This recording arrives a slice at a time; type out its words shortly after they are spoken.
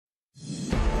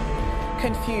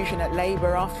Confusion at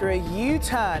Labour after a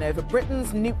U-turn over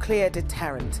Britain's nuclear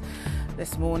deterrent.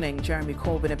 This morning, Jeremy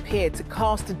Corbyn appeared to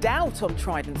cast doubt on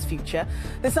Trident's future.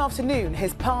 This afternoon,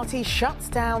 his party shuts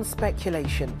down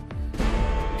speculation.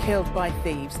 Killed by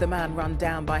thieves, the man run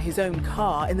down by his own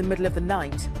car in the middle of the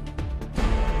night.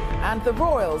 And the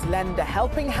Royals lend a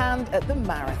helping hand at the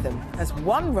marathon as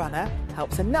one runner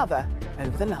helps another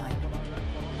over the line.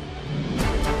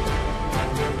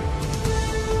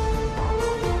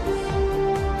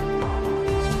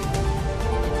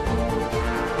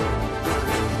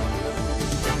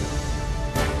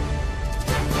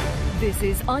 This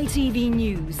is ITV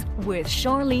News with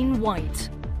Charlene White.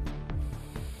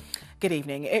 Good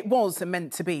evening. It was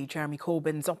meant to be Jeremy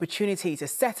Corbyn's opportunity to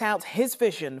set out his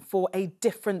vision for a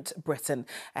different Britain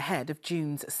ahead of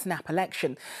June's snap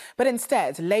election. But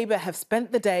instead, Labour have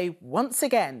spent the day once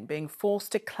again being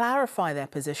forced to clarify their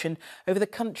position over the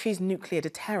country's nuclear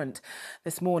deterrent.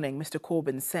 This morning, Mr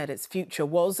Corbyn said its future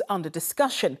was under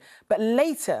discussion, but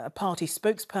later a party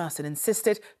spokesperson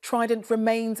insisted Trident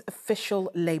remains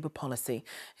official Labour policy.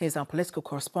 Here's our political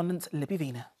correspondent, Libby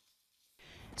Vina.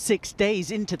 6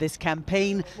 days into this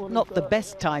campaign, not the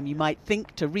best time, you might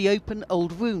think, to reopen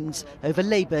old wounds over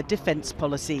Labour defence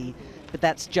policy. But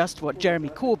that's just what Jeremy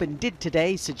Corbyn did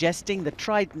today, suggesting the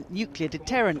Trident nuclear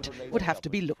deterrent would have to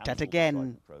be looked at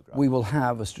again. We will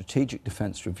have a strategic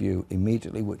defence review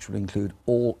immediately, which will include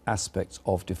all aspects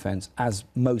of defence, as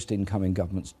most incoming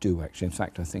governments do, actually. In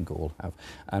fact, I think all have.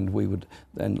 And we would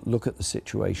then look at the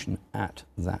situation at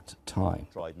that time.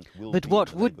 But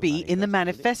what would be in the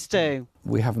manifesto?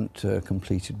 We haven't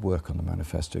completed work on the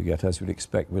manifesto yet. As you'd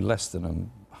expect, we're less than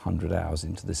 100 hours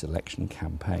into this election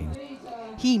campaign.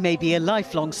 He may be a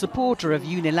lifelong supporter of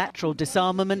unilateral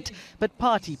disarmament, but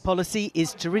party policy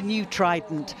is to renew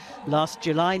Trident. Last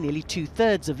July, nearly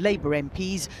two-thirds of Labour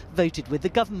MPs voted with the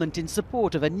government in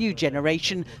support of a new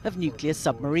generation of nuclear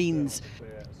submarines.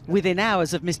 Within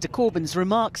hours of Mr Corbyn's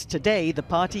remarks today, the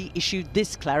party issued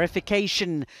this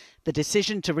clarification. The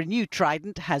decision to renew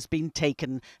Trident has been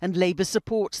taken, and Labour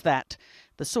supports that.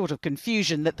 The sort of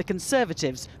confusion that the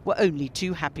Conservatives were only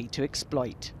too happy to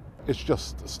exploit. It's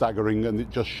just staggering, and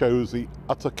it just shows the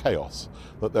utter chaos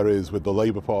that there is with the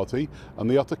Labour Party, and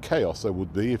the utter chaos there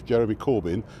would be if Jeremy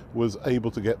Corbyn was able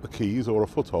to get the keys or a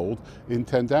foothold in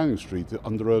 10 Downing Street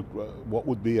under what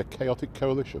would be a chaotic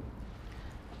coalition.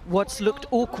 What's looked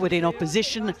awkward in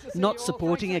opposition, not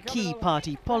supporting a key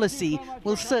party policy,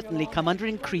 will certainly come under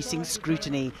increasing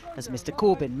scrutiny as Mr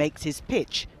Corbyn makes his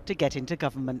pitch to get into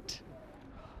government.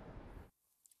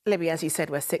 Libby, as you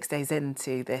said, we're 6 days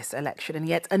into this election and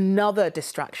yet another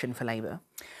distraction for Labour.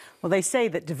 Well, they say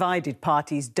that divided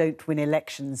parties don't win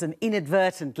elections, and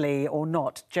inadvertently or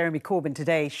not, Jeremy Corbyn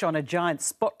today shone a giant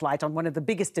spotlight on one of the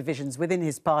biggest divisions within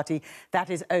his party,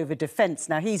 that is over defence.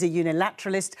 Now, he's a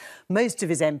unilateralist. Most of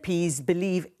his MPs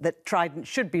believe that Trident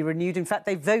should be renewed. In fact,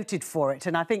 they voted for it,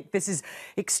 and I think this is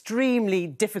extremely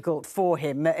difficult for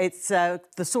him. It's the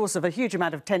source of a huge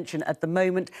amount of tension at the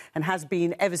moment and has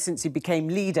been ever since he became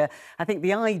leader. I think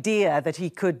the idea that he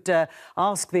could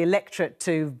ask the electorate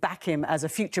to back him as a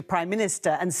future Prime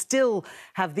Minister and still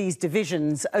have these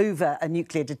divisions over a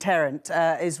nuclear deterrent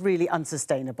is really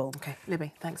unsustainable. OK,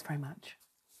 Libby, thanks very much.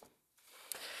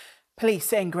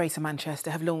 Police in Greater Manchester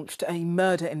have launched a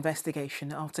murder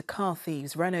investigation after car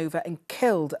thieves ran over and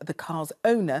killed the car's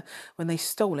owner when they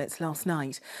stole it last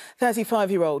night.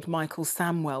 35-year-old Michael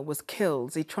Samwell was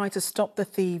killed. He tried to stop the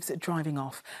thieves driving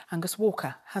off. Angus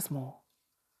Walker has more.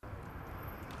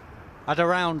 At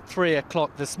around 3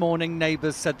 o'clock this morning,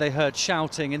 neighbours said they heard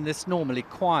shouting in this normally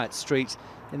quiet street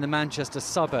in the Manchester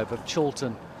suburb of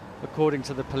Chorlton. According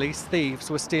to the police, thieves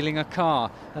were stealing a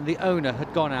car and the owner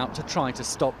had gone out to try to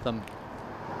stop them.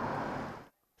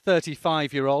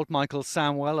 35-year-old Michael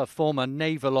Samwell, a former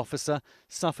naval officer,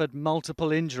 suffered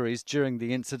multiple injuries during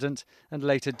the incident and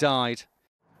later died.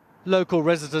 Local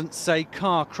residents say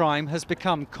car crime has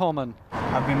become common.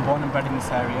 I've been born and bred in this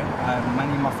area.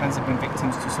 Many of my friends have been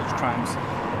victims to such crimes.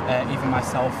 Even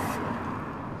myself,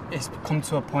 it's come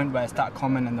to a point where it's that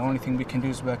common, and the only thing we can do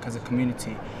is work as a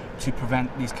community to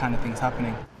prevent these kind of things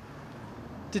happening.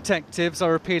 Detectives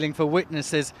are appealing for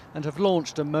witnesses and have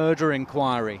launched a murder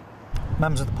inquiry.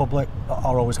 Members of the public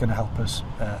are always going to help us,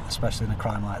 especially in a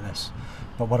crime like this.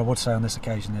 But what I would say on this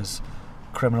occasion is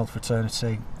criminal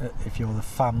fraternity. If you're the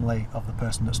family of the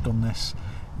person that's done this,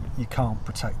 you can't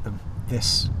protect them.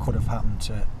 This could have happened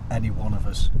to any one of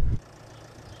us.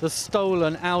 The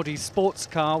stolen Audi sports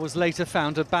car was later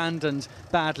found abandoned,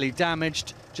 badly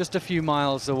damaged, just a few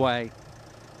miles away.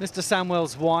 Mr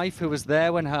Samwell's wife, who was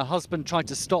there when her husband tried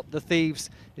to stop the thieves,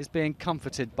 is being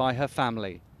comforted by her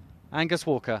family. Angus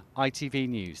Walker, ITV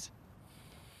News.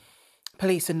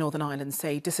 Police in Northern Ireland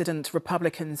say dissident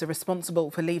Republicans are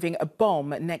responsible for leaving a bomb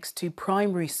next to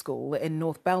primary school in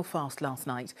North Belfast last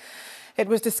night. It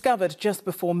was discovered just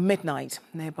before midnight.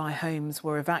 Nearby homes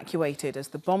were evacuated as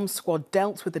the bomb squad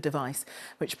dealt with the device,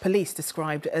 which police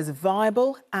described as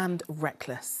viable and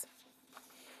reckless.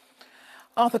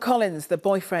 Arthur Collins, the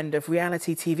boyfriend of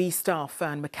reality TV star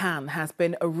Fern McCann, has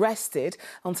been arrested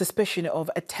on suspicion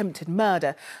of attempted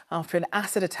murder after an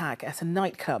acid attack at a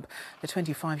nightclub. The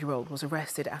 25-year-old was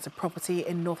arrested at a property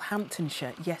in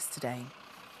Northamptonshire yesterday.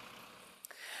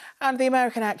 And the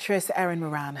American actress Erin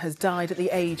Moran has died at the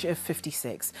age of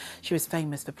 56. She was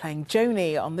famous for playing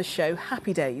Joni on the show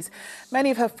Happy Days.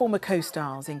 Many of her former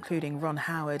co-stars, including Ron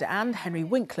Howard and Henry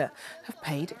Winkler, have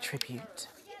paid tribute.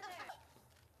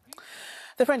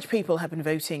 The French people have been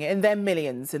voting in their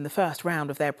millions in the first round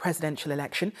of their presidential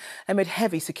election amid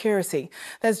heavy security.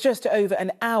 There's just over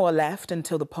an hour left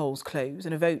until the polls close,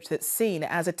 in a vote that's seen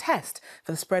as a test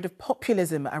for the spread of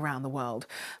populism around the world.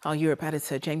 Our Europe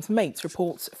editor James Mates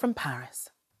reports from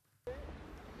Paris.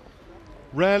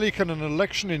 Rarely can an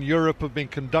election in Europe have been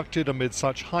conducted amid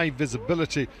such high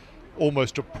visibility,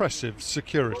 almost oppressive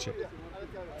security.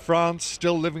 France,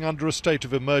 still living under a state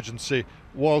of emergency,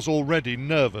 was already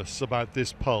nervous about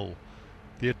this poll.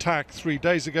 The attack 3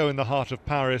 days ago in the heart of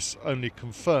Paris only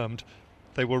confirmed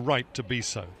they were right to be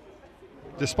so.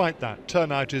 Despite that,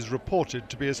 turnout is reported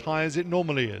to be as high as it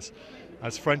normally is,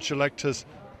 as French electors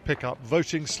pick up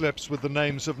voting slips with the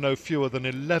names of no fewer than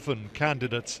 11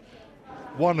 candidates,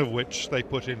 one of which they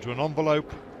put into an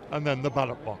envelope and then the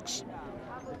ballot box.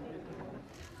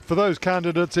 For those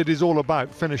candidates, it is all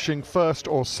about finishing first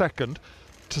or second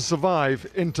to survive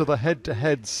into the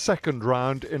head-to-head second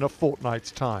round in a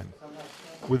fortnight's time.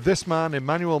 With this man,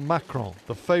 Emmanuel Macron,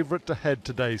 the favourite to head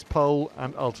today's poll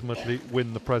and ultimately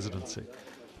win the presidency.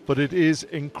 But it is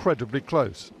incredibly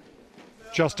close.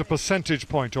 Just a percentage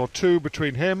point or two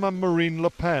between him and Marine Le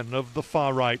Pen of the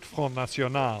far-right Front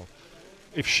National.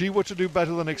 If she were to do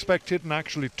better than expected and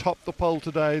actually top the poll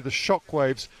today, the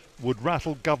shockwaves would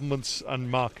rattle governments and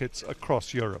markets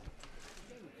across Europe.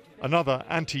 Another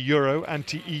anti-Euro,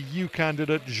 anti-EU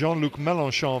candidate, Jean-Luc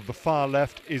Mélenchon of the far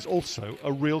left, is also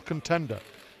a real contender.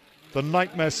 The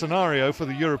nightmare scenario for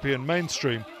the European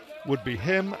mainstream would be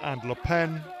him and Le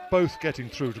Pen both getting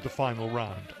through to the final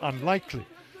round. Unlikely,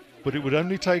 but it would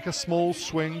only take a small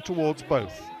swing towards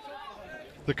both.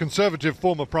 The Conservative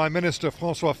former Prime Minister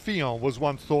François Fillon was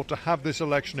once thought to have this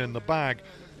election in the bag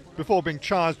before being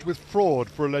charged with fraud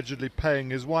for allegedly paying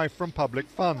his wife from public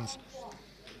funds.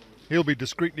 He'll be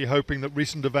discreetly hoping that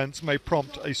recent events may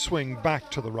prompt a swing back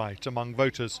to the right among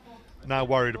voters, now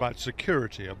worried about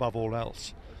security above all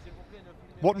else.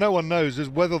 What no one knows is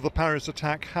whether the Paris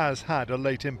attack has had a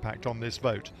late impact on this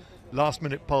vote.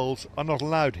 Last-minute polls are not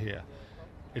allowed here.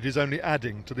 It is only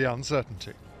adding to the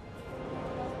uncertainty.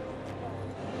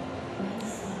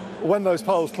 When those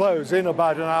polls close in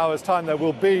about an hour's time, there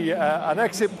will be an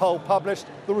exit poll published.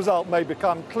 The result may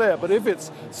become clear, but if it's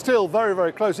still very,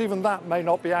 very close, even that may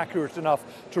not be accurate enough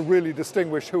to really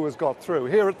distinguish who has got through.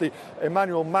 Here at the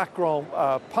Emmanuel Macron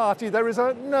party, there is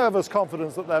a nervous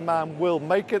confidence that their man will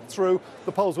make it through.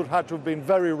 The polls would have had to have been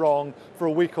very wrong for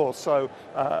a week or so,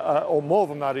 or more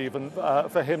than that even,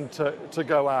 for him to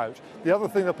go out. The other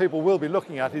thing that people will be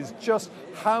looking at is just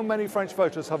how many French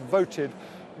voters have voted,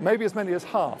 maybe as many as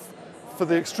half, for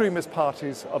the extremist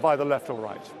parties of either left or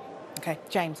right. OK,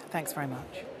 James, thanks very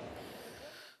much.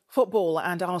 Football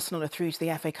and Arsenal are through to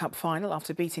the FA Cup final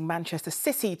after beating Manchester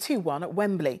City 2-1 at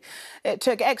Wembley. It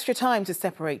took extra time to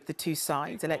separate the two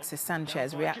sides, Alexis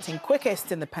Sanchez reacting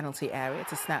quickest in the penalty area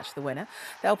to snatch the winner.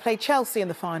 They'll play Chelsea in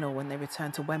the final when they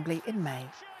return to Wembley in May.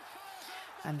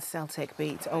 And Celtic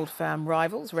beat old firm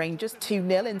rivals Rangers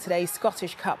 2-0 in today's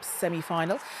Scottish Cup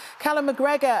semi-final. Callum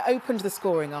McGregor opened the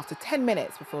scoring after 10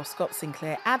 minutes before Scott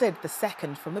Sinclair added the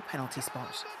second from the penalty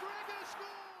spot.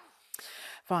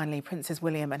 Finally, Princes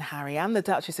William and Harry and the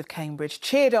Duchess of Cambridge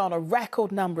cheered on a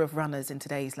record number of runners in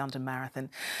today's London Marathon.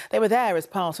 They were there as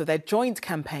part of their joint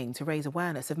campaign to raise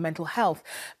awareness of mental health,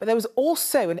 but there was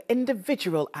also an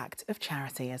individual act of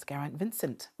charity, as Geraint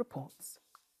Vincent reports.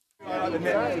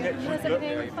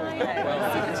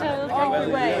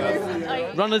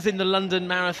 Runners in the London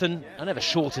Marathon are never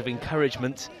short of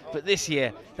encouragement, but this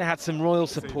year they had some royal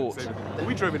support.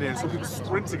 We drove in here and saw people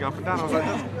sprinting up and down. I was like,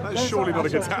 that's surely not a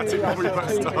good tactic before you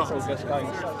first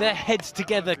start. Their Heads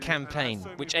Together campaign,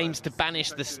 which aims to banish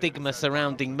the stigma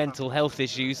surrounding mental health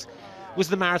issues, was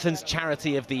the marathon's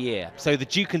charity of the year. So the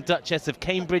Duke and Duchess of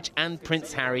Cambridge and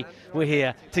Prince Harry were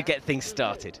here to get things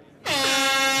started.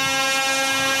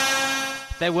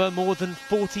 There were more than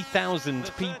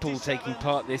 40,000 people taking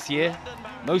part this year.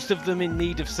 most of them in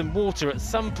need of some water at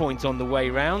some point on the way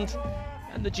round,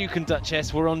 and the Duke and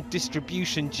Duchess were on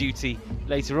distribution duty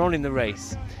later on in the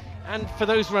race. And for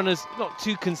those runners not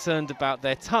too concerned about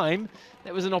their time,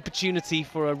 there was an opportunity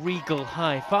for a regal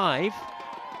high five,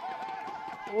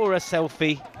 or a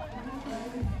selfie,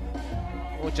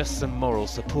 or just some moral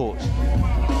support.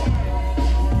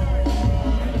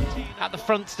 At the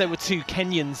front there were two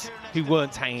Kenyans who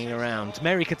weren't hanging around.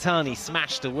 Mary Katani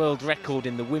smashed a world record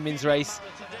in the women's race,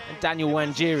 and Daniel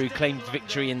Wanjiru claimed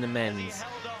victory in the men's.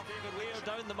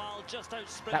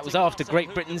 That was after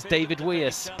Great Britain's David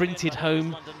Weir sprinted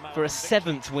home for a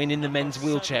 7th win in the men's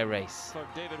wheelchair race.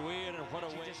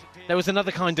 There was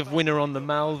another kind of winner on the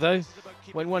mall though.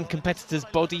 When one competitor's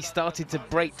body started to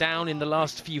break down in the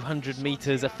last few hundred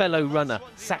metres, a fellow runner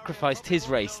sacrificed his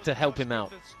race to help him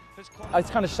out. I was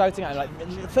kind of shouting at him,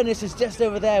 like, the finish is just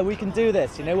over there, we can do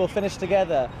this, you know, we'll finish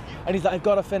together. And he's like, I've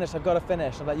got to finish, I've got to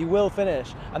finish. I'm like, you will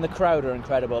finish. And the crowd are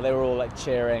incredible, they were all like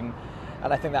cheering,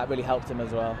 and I think that really helped him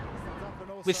as well.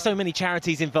 With so many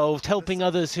charities involved, helping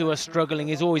others who are struggling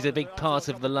is always a big part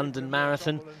of the London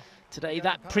Marathon. Today,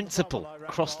 that principle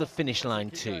crossed the finish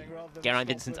line too. Geraint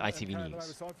Vincent, ITV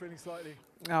News.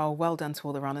 Oh, well done to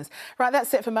all the runners. Right,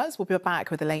 that's it from us. We'll be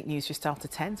back with the late news just after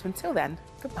 10. So until then,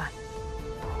 goodbye.